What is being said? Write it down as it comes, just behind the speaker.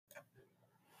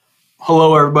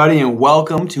Hello, everybody, and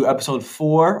welcome to episode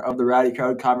 4 of the Rowdy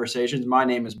Crowd Conversations. My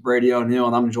name is Brady O'Neill,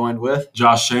 and I'm joined with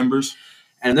Josh Chambers.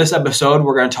 And in this episode,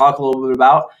 we're going to talk a little bit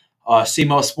about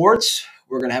SEMO sports.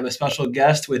 We're going to have a special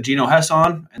guest with Geno Hess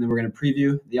on, and then we're going to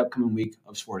preview the upcoming week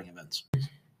of sporting events.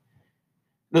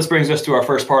 This brings us to our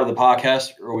first part of the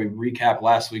podcast, where we recap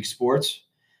last week's sports.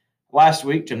 Last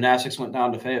week, gymnastics went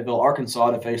down to Fayetteville,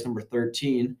 Arkansas, to face number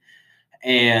 13,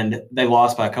 and they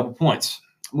lost by a couple points.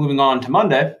 Moving on to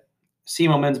Monday,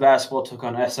 SEMO men's basketball took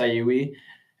on SIUE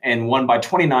and won by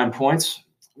 29 points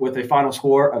with a final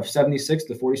score of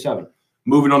 76-47.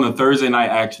 Moving on to Thursday night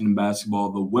action in basketball,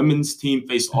 the women's team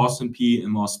faced Austin Peay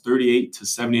and lost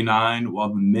 38-79, while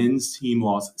the men's team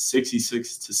lost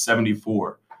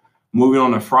 66-74. Moving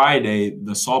on to Friday,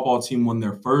 the softball team won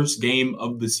their first game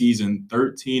of the season,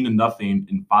 13-0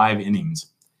 in 5 innings.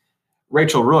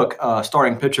 Rachel Rook,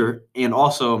 starting pitcher and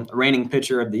also reigning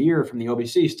pitcher of the year from the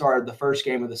OBC, started the first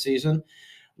game of the season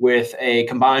with a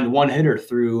combined one-hitter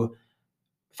through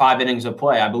 5 innings of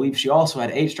play. I believe she also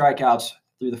had 8 strikeouts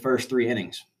through the first 3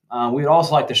 innings. We would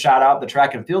also like to shout out the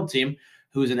track and field team,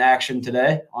 who's in action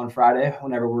today on Friday,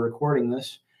 whenever we're recording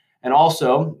this. And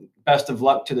also, best of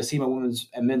luck to the SEMO women's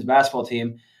and men's basketball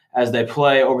team as they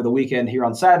play over the weekend here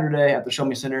on Saturday at the Show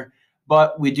Me Center.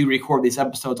 But we do record these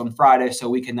episodes on Friday, so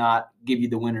we cannot give you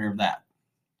the winner of that.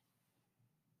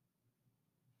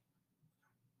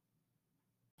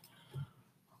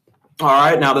 All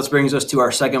right, now this brings us to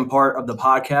our second part of the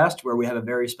podcast, where we have a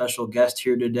very special guest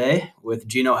here today with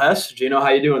Geno Hess. Geno,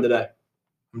 how you doing today?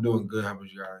 I'm doing good. How about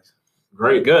you guys?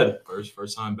 Great. Good.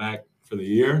 First time back for the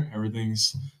year.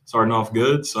 Everything's starting off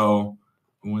good. So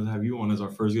we wanted to have you on as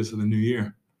our first guest of the new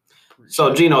year.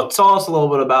 So, Geno, tell us a little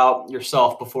bit about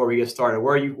yourself before we get started.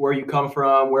 Where you come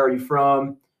from? Where are you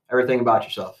from? Everything about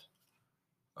yourself.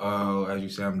 As you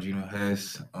said, I'm Geno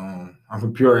Hess. I'm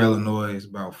from Peoria, Illinois. It's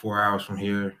about 4 hours from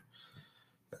here.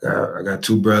 I got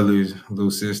 2 brothers, a little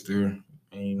sister,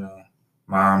 and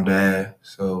mom, dad.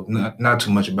 So not too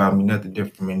much about me. Nothing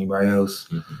different from anybody else.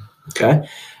 Mm-hmm. Okay.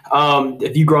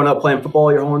 Have you grown up playing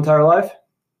football your whole entire life?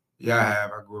 Yeah, I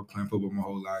have. I grew up playing football my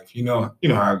whole life. You know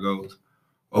how it goes.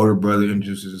 Older brother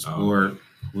introduces the sport.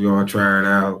 We all try it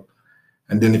out.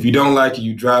 And then if you don't like it,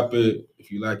 you drop it. If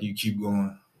you like it, you keep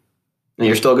going. And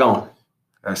you're still going.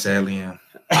 I sadly am.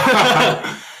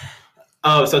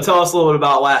 So tell us a little bit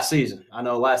about last season. I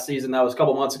know last season, that was a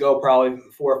couple months ago, probably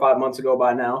 4 or 5 months ago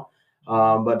by now.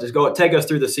 But just take us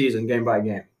through the season game by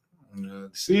game. The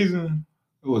season,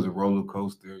 it was a roller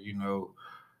coaster.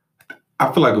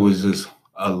 I feel like it was just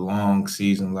a long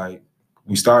season. Like,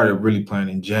 we started really playing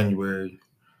in January,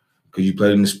 because you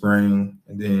played in the spring,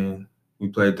 and then we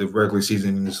played the regular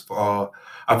season in this fall.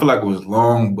 I feel like it was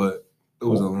long, but it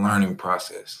was a learning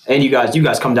process. And you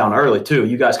guys come down early too.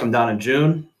 You guys come down in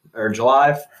June or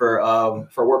July for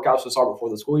workouts to start before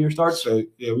the school year starts. So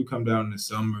yeah, we come down in the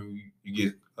summer. You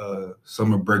get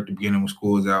summer break the beginning when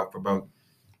school is out for about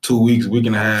 2 weeks, week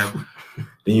and a half.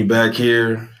 Then you're back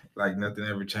here like nothing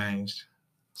ever changed.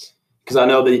 Because I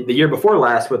know the year before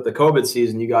last with the COVID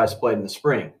season, you guys played in the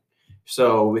spring.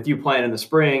 So with you playing in the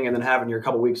spring and then having your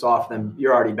couple weeks off, then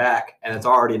you're already back, and it's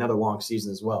already another long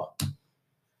season as well.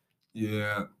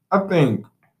 Yeah, I think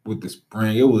with the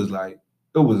spring, it was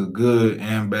a good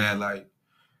and bad. Like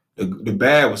the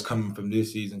bad was coming from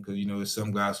this season because, there's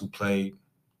some guys who played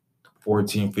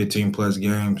 14, 15 plus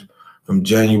games from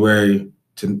January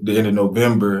to the end of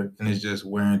November, and it's just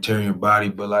wear and tear in your body.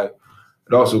 But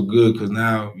it's also good because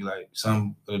now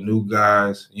some of the new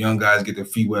guys, young guys get their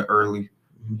feet wet early.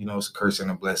 It's a curse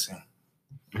and a blessing.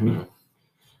 Mm-hmm.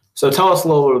 So tell us a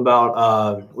little bit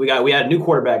about we had a new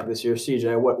quarterback this year,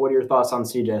 CJ. What are your thoughts on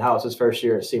CJ and how it's his first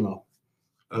year at SEMO?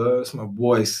 It's my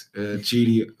boy,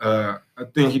 Chidi. I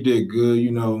think he did good.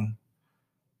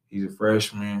 He's a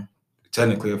freshman,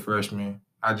 technically a freshman.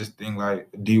 I just think a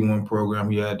D1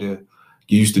 program, he had to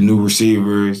get used to new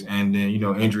receivers, and then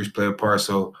injuries play a part.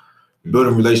 So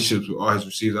building relationships with all his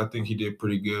receivers, I think he did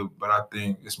pretty good. But I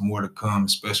think it's more to come,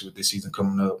 especially with this season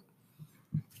coming up.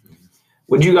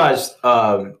 Would you guys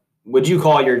would you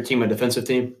call your team a defensive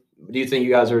team? Do you think you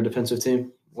guys are a defensive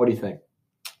team? What do you think?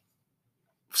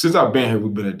 Since I've been here,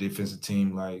 we've been a defensive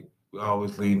team. We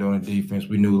always leaned on the defense.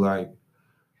 We knew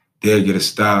they'll get a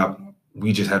stop.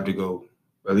 We just have to go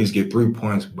at least get 3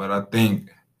 points. But I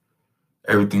think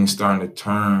everything's starting to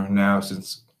turn now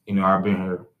since I've been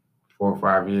here 4 or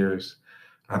 5 years.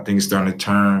 I think it's starting to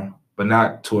turn, but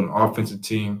not to an offensive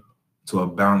team, to a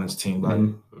balanced team.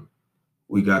 Mm-hmm.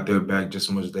 We got their back just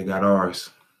as much as they got ours.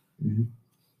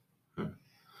 Mm-hmm.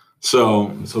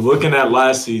 So looking at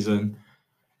last season,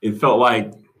 it felt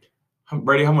like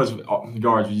Brady, how much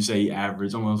yards would you say he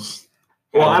averaged? Almost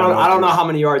Well, I don't know how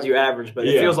many yards you average, but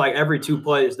it Yeah. feels like every 2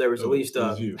 plays there was at least It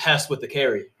was a you. Hess with the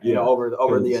carry, Yeah. over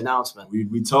the announcement.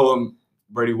 We told him,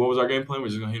 Brady, what was our game plan? We're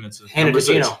just gonna hand it to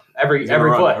Geno every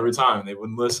run play. every time. They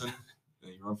wouldn't listen.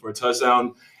 They run for a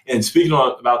touchdown. And speaking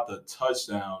about the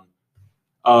touchdown,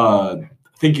 I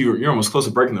think you're almost close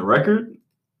to breaking the record.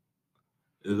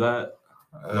 Is that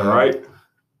right?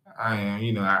 I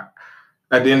am.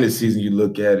 At the end of the season, you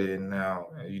look at it, and now,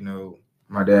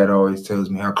 my dad always tells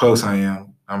me how close I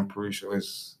am. I'm pretty sure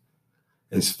it's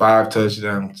 5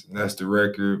 touchdowns. That's the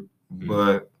record. Mm-hmm.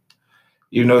 But,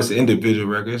 it's an individual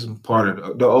record. It's part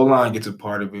of the O-line gets a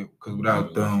part of it because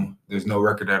without them, there's no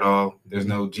record at all. There's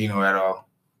no Geno at all.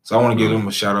 So I want to give them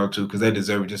a shout out too because they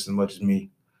deserve it just as much as me.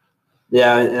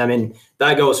 Yeah, I mean,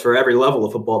 that goes for every level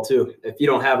of football too. If you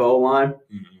don't have an O-line,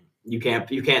 you can't.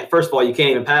 First of all, you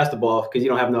can't even pass the ball because you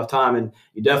don't have enough time, and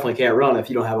you definitely can't run if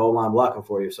you don't have O-line blocking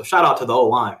for you. So shout out to the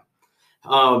O-line.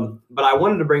 But I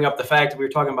wanted to bring up the fact that we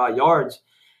were talking about yards.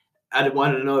 I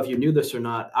wanted to know if you knew this or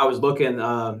not. I was looking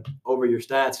over your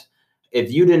stats.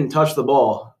 If you didn't touch the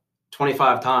ball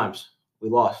 25 times, we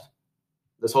lost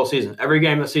this whole season. Every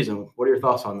game this season. What are your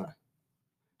thoughts on that?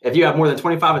 If you have more than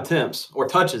 25 attempts or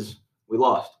touches, we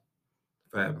lost.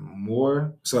 If I had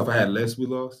more, so if I had less, we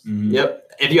lost? Mm-hmm.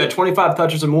 Yep. If you had 25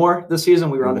 touches or more this season,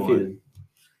 we were undefeated.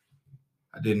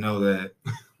 I didn't know that.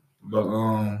 But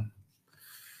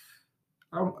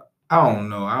I don't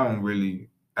know. I don't really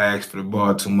ask for the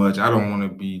ball too much. I don't want to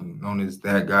be known as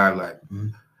that guy, like,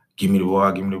 give me the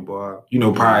ball, give me the ball.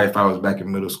 Probably if I was back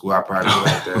in middle school, I probably would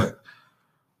like that.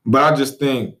 But I just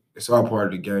think it's all part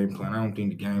of the game plan. I don't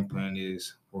think the game plan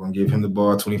is we're going to give him the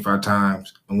ball 25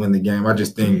 times and win the game. I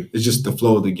just think it's just the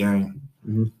flow of the game.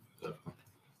 Mm-hmm.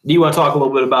 Do you want to talk a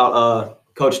little bit about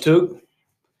Coach Took?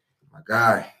 My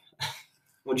guy.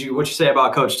 What you say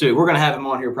about Coach Took? We're going to have him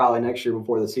on here probably next year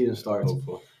before the season starts.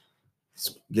 Hopefully.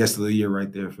 Guest of the year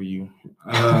right there for you.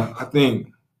 I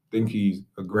think he's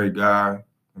a great guy,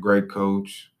 a great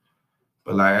coach.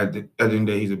 But at the end of the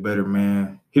day, he's a better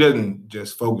man. He doesn't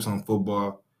just focus on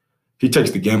football. He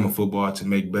takes the game of football to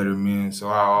make better men. So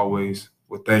I always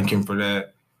would thank him for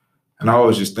that. And I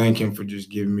always just thank him for just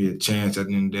giving me a chance at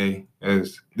the end of the day.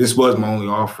 As this was my only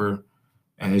offer.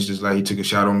 And it's just like he took a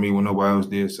shot on me when nobody else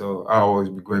did. So I always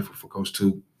be grateful for Coach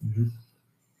Took. Mm-hmm.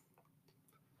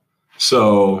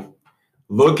 So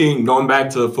going back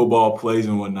to football plays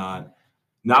and whatnot,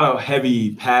 not a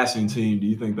heavy passing team. Do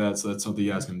you think that's something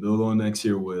you guys can build on next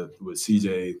year with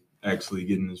CJ actually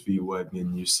getting his feet wet,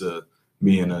 getting used to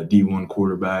being a D1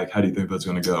 quarterback? How do you think that's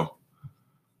going to go?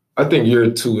 I think year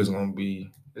 2 is going to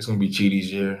be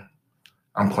Cheaty's year.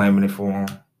 I'm claiming it for him.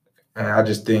 And I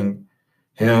just think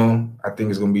I think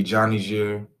it's going to be Johnny's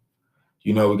year.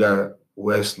 We got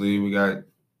Wesley, we got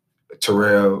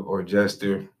Terrell or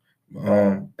Jester.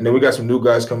 And then we got some new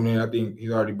guys coming in. I think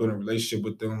he's already built a relationship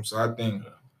with them. So I think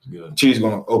Cheaty's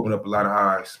going to open up a lot of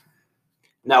eyes.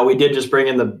 Now, we did just bring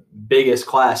in the biggest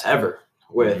class ever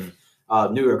with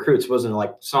new recruits. Wasn't it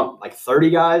like 30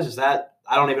 guys? Is that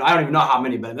I don't even know how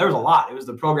many, but there was a lot. It was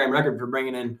the program record for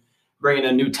bringing in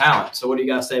new talent. So what do you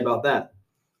guys say about that?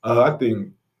 I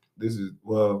think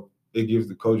it gives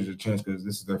the coaches a chance because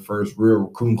this is their first real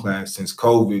recruiting class since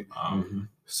COVID.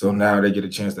 So now they get a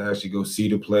chance to actually go see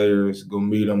the players, go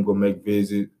meet them, go make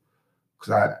visits.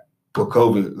 Because with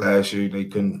COVID last year, they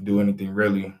couldn't do anything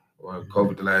really, or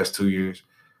COVID the last 2 years.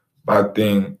 But I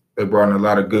think they brought in a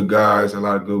lot of good guys, a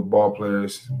lot of good ball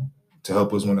players to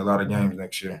help us win a lot of games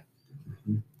next year.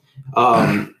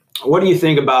 What do you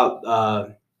think about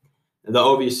the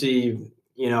OVC?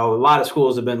 A lot of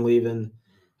schools have been leaving.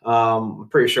 I'm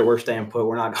pretty sure we're staying put.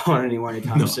 We're not going anywhere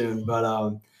anytime soon. But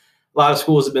a lot of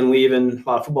schools have been leaving. A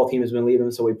lot of football teams have been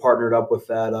leaving. So we partnered up with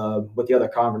with the other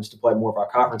conference to play more of our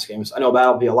conference games. I know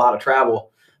that'll be a lot of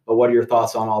travel. But what are your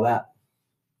thoughts on all that?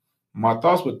 My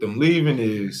thoughts with them leaving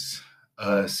is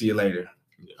see you later.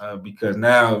 Because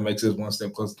now it makes us one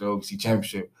step closer to the OVC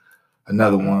championship,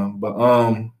 another one. But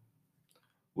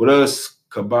with us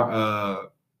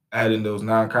adding those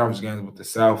non-conference games with the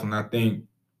South, and I think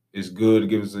it's good to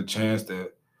give us a chance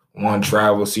to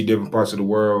travel, see different parts of the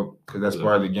world because that's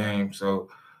part of the game. So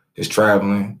it's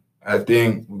traveling. I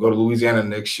think we'll go to Louisiana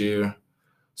next year.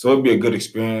 So it'll be a good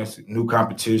experience, new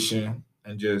competition,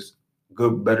 and just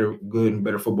good and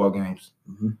better football games.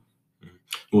 Mm-hmm.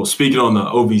 Well, speaking on the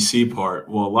OVC part,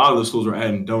 a lot of the schools we're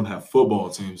adding don't have football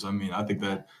teams. I mean, I think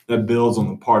that builds on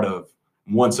the part of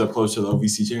one step closer to the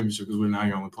OVC championship because we're now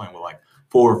only playing with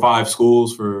 4 or 5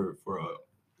 schools for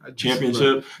a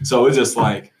championship. So it's just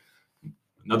like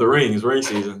another ring. It's ring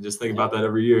season. Just think about that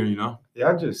every year, Yeah,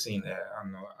 I just seen that. I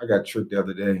don't know. I got tricked the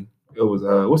other day. It was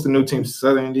what's the new team?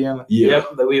 Southern Indiana. Yeah.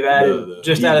 Yep, that we've added. The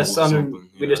Just added Eagles or Southern. something,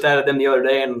 We yeah. just added them the other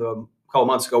day, and a couple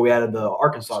months ago we added the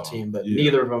Arkansas team. But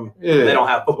neither of them, they don't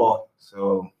have football.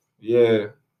 So yeah,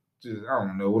 just I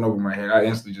don't know. Went over my head. I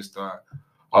instantly just thought,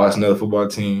 oh, it's another football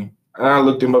team. And I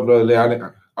looked them up the other day.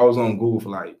 I was on Google for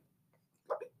like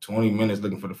 20 minutes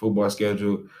looking for the football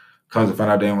schedule. Comes to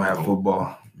find out they don't have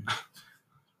football.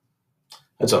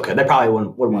 It's okay. They probably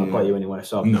wouldn't want to play you anyway.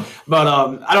 So, No. But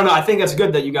I don't know. I think it's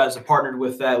good that you guys have partnered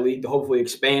with that league to hopefully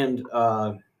expand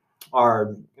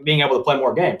our being able to play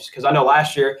more games. Because I know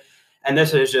last year, and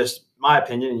this is just my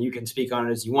opinion, and you can speak on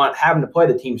it as you want, having to play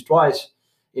the teams twice,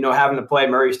 having to play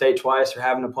Murray State twice or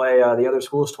having to play the other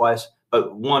schools twice,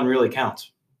 but one really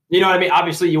counts. You know what I mean?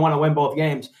 Obviously, you want to win both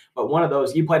games, but one of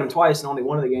those, you played them twice, and only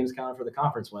one of the games counted for the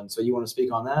conference win. So you want to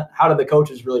speak on that? How did the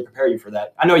coaches really prepare you for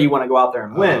that? I know you want to go out there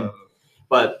and win,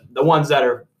 but the ones that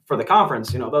are for the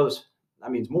conference, those,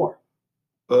 that means more.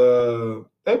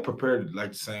 They prepared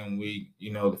like the same week.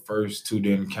 The first two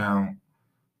didn't count,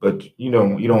 but you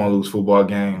don't want to lose football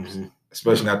games,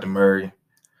 especially not the Murray.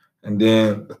 And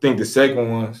then I think the second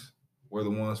ones were the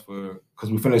ones because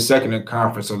we finished second in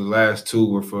conference, so the last two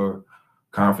were for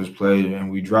conference play, and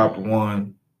we dropped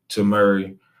one to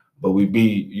Murray, but we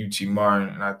beat UT Martin,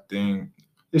 and I think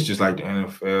it's just like the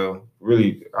NFL.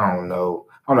 Really, I don't know.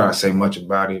 I don't know how to say much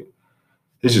about it.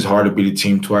 It's just hard to beat a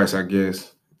team twice, I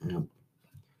guess. Yeah.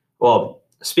 Well,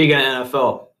 speaking of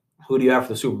NFL, who do you have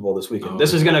for the Super Bowl this weekend?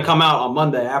 This is going to come out on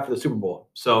Monday after the Super Bowl,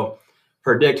 so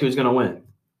predict who's going to win.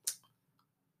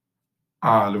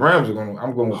 The Rams are going.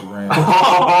 I'm going with the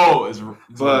Rams.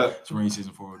 It's rain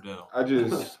season for Odell. I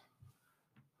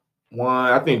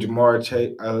think Jamar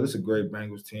Chase. This is a great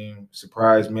Bengals team.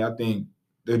 Surprised me. I think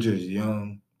they're just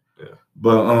young. Yeah.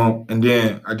 But and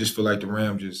then I just feel like the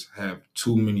Rams just have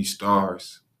too many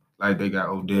stars. Like they got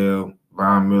Odell,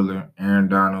 Von Miller, Aaron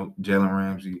Donald, Jalen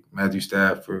Ramsey, Matthew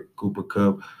Stafford, Cooper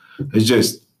Kupp. I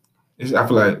feel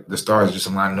like the stars are just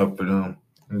lining up for them,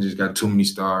 and just got too many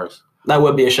stars. That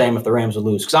would be a shame if the Rams would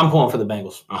lose, because I'm pulling for the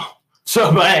Bengals. Oh.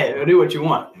 So, but hey, do what you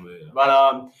want. Yeah.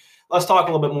 But let's talk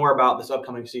a little bit more about this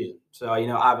upcoming season. So,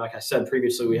 like I said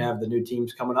previously, we have the new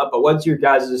teams coming up. But what's your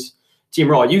guys' team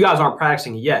role? You guys aren't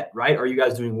practicing yet, right? Or are you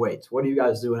guys doing weights? What are you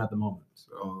guys doing at the moment?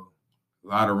 So, a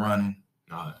lot of running.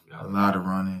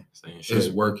 It's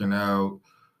working out.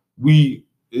 We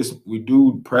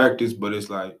do practice, but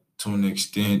it's like to an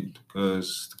extent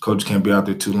because the coach can't be out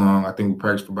there too long. I think we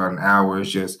practice for about an hour. It's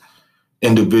just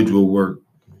individual work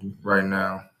right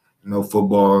now. No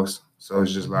footballs. So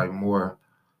it's just like more.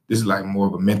 This is like more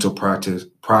of a mental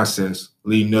process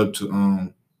leading up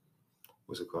to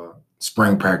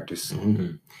spring practice.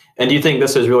 Mm-hmm. And do you think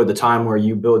this is really the time where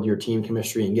you build your team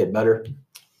chemistry and get better?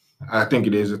 I think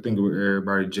it is. I think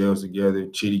everybody gels together.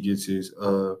 Chidi gets his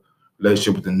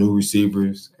relationship with the new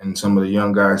receivers and some of the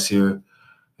young guys here,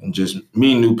 and just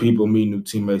meeting new people, meeting new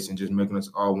teammates, and just making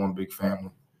us all one big family.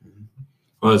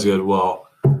 Well, that's good. Well,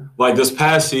 like this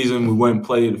past season, we went and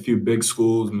played a few big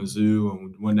schools, Mizzou, and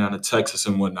we went down to Texas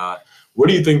and whatnot. What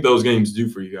do you think those games do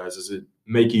for you guys? Does it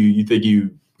make you think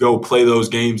you go play those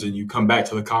games and you come back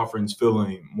to the conference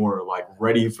feeling more like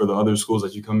ready for the other schools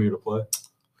that you come here to play?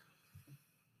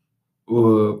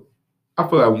 Well, I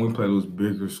feel like when we play those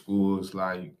bigger schools,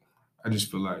 like I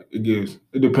just feel like it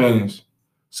depends.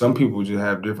 Some people just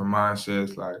have different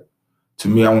mindsets. Like to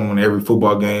me, I want to win every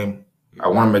football game. I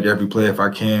want to make every play if I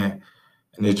can.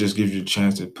 And it just gives you a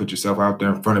chance to put yourself out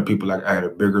there in front of people like at a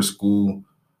bigger school,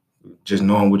 just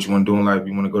knowing what you want to do in life.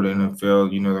 You want to go to the NFL,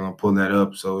 they're going to pull that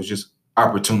up. So it's just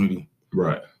opportunity.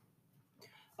 Right.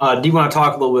 Do you want to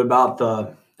talk a little bit about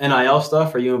the NIL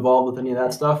stuff? Are you involved with any of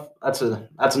that stuff? That's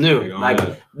new.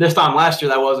 Like this time last year,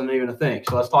 that wasn't even a thing.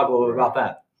 So let's talk a little bit about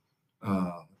that.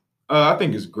 I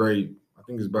think it's great. I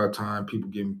think it's about time people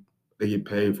get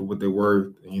paid for what they're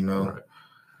worth. Right.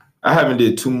 I haven't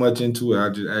did too much into it.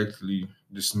 I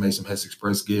just made some Hess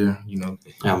Express gear.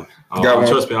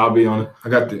 Trust me, I'll be on it. I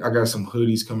got some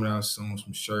hoodies coming out soon,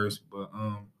 some shirts. But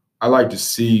I like to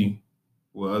see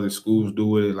what other schools do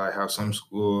with it. Like how some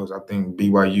schools, I think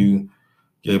BYU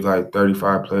gave like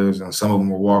 35 players, and some of them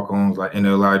were walk-ons, like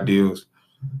NLI deals.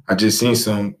 I just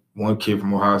seen one kid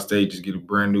from Ohio State just get a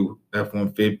brand new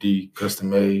F-150 custom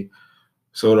made.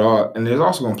 So and there's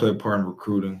also going to play a part in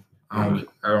recruiting. I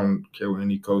don't care what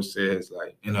any coach says.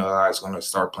 Like NLI is going to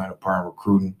start playing a part in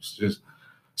recruiting. It's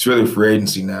really free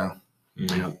agency now.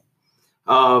 Yeah.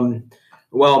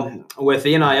 Well, with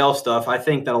the NIL stuff, I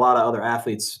think that a lot of other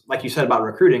athletes, like you said about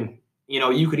recruiting,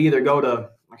 you could either go to,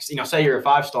 say you're a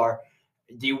 5-star.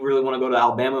 Do you really want to go to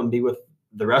Alabama and be with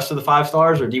the rest of the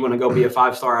 5-stars, or do you want to go be a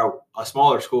 5-star at a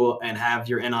smaller school and have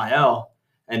your NIL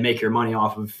and make your money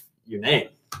off of your name.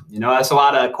 That's a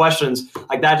lot of questions.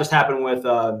 Like that just happened with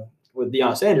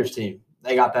Deion Sanders' team.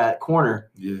 They got that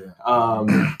corner. Yeah.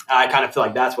 I kind of feel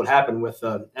like that's what happened with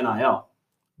NIL.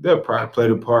 That probably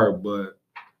played a part, but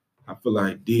I feel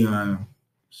like Deion,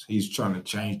 he's trying to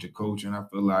change the culture, and I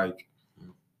feel like,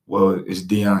 well, it's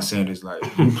Deion Sanders. Like,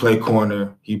 you play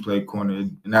corner, he played corner.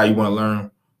 Now you want to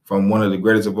learn from one of the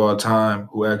greatest of all time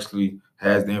who actually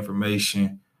has the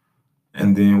information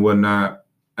and then whatnot.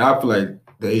 And I feel like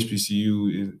the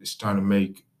HBCU is trying to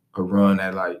make a run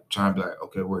at, like, trying to be like,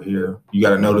 okay, we're here. You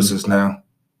got to notice us now.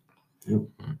 Yep.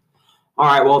 All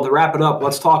right, well, to wrap it up,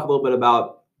 let's talk a little bit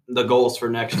about the goals for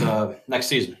next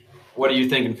season. What are you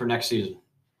thinking for next season?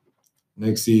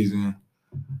 Next season,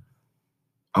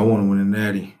 I want to win a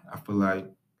natty. I feel like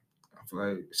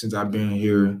since I've been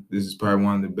here, this is probably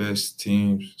one of the best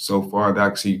teams so far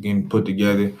that I see getting put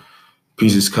together,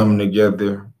 pieces coming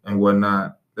together and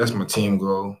whatnot. That's my team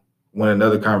goal. Win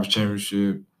another conference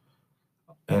championship.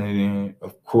 And then,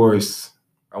 of course,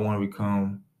 I want to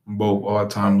become both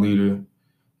all-time leader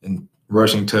in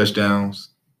rushing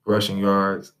touchdowns, rushing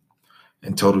yards,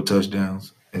 and total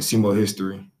touchdowns in SEMO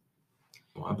history.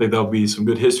 Well, I think there'll be some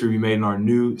good history we made in our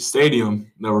new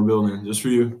stadium that we're building just for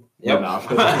you. Yep.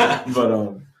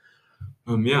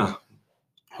 Yeah.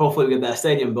 Hopefully we get that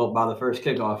stadium built by the first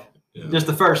kickoff. Yeah. Just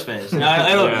the first phase.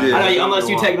 I know, unless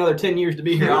you take another 10 years to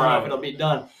be here, I don't know if it'll be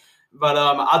done. But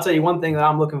I'll tell you one thing that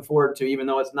I'm looking forward to, even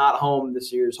though it's not home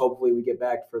this year, is hopefully we get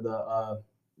back for the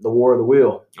War of the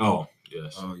Wheel. Oh,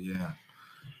 yes. Oh, yeah.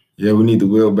 Yeah, we need the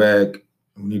wheel back.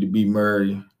 We need to beat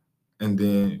Murray and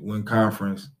then win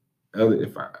conference.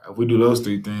 If we do those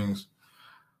three things,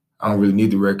 I don't really need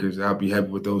the records. I'll be happy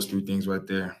with those three things right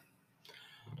there.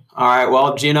 All right.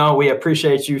 Well, Geno, we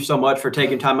appreciate you so much for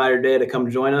taking time out of your day to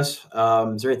come join us.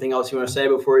 Is there anything else you want to say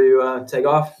before you take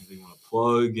off? You want to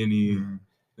plug anything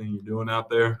you're doing out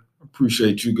there?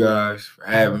 Appreciate you guys for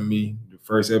having me. The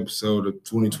first episode of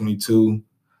 2022.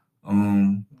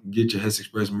 Get your Hess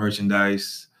Express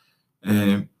merchandise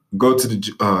and go to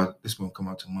the this won't come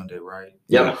out till Monday, right?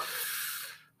 Yep.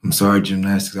 I'm sorry,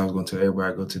 gymnastics. I was going to tell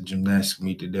everybody I go to the gymnastics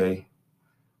meet today.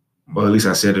 Well, at least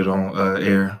I said it on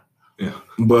air. Yeah.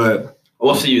 But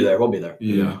we'll see you there. We'll be there.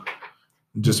 Yeah.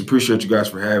 Just appreciate you guys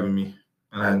for having me.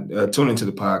 And tune into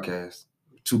the podcast.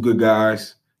 Two good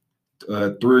guys.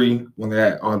 3 when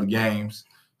they're at all the games.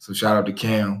 So shout out to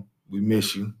Cam. We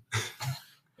miss you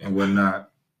and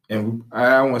whatnot. And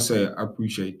I want to say I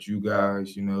appreciate you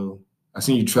guys. I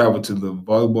seen you travel to the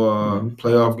volleyball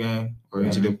playoff game or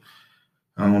into the.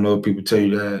 I don't know if people tell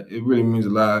you that. It really means a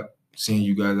lot seeing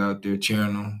you guys out there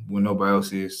cheering them when nobody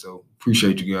else is. So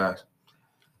appreciate you guys.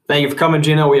 Thank you for coming,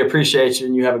 Geno. We appreciate you,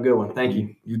 and you have a good one. Thank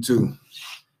you. You too.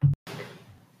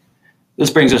 This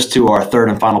brings us to our third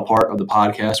and final part of the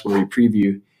podcast where we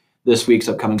preview this week's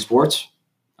upcoming sports.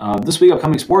 This week,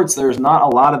 upcoming sports, there's not a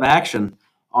lot of action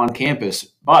on campus,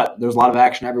 but there's a lot of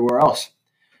action everywhere else.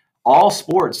 All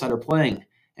sports that are playing,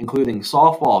 including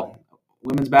softball,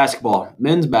 women's basketball,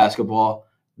 men's basketball,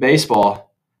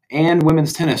 baseball, and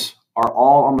women's tennis, are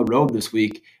all on the road this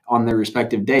week on their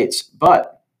respective dates.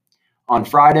 But on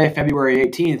Friday, February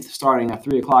 18th, starting at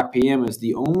 3 o'clock p.m., is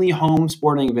the only home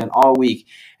sporting event all week,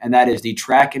 and that is the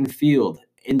track and field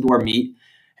indoor meet.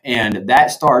 And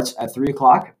that starts at 3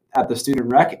 o'clock at the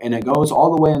student rec, and it goes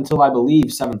all the way until, I believe,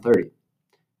 7:30.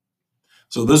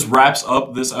 So this wraps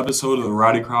up this episode of the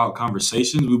Rowdy Crowd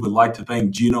Conversations. We would like to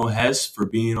thank Geno Hess for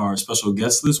being our special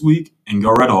guest this week, and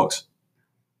go Red Hawks.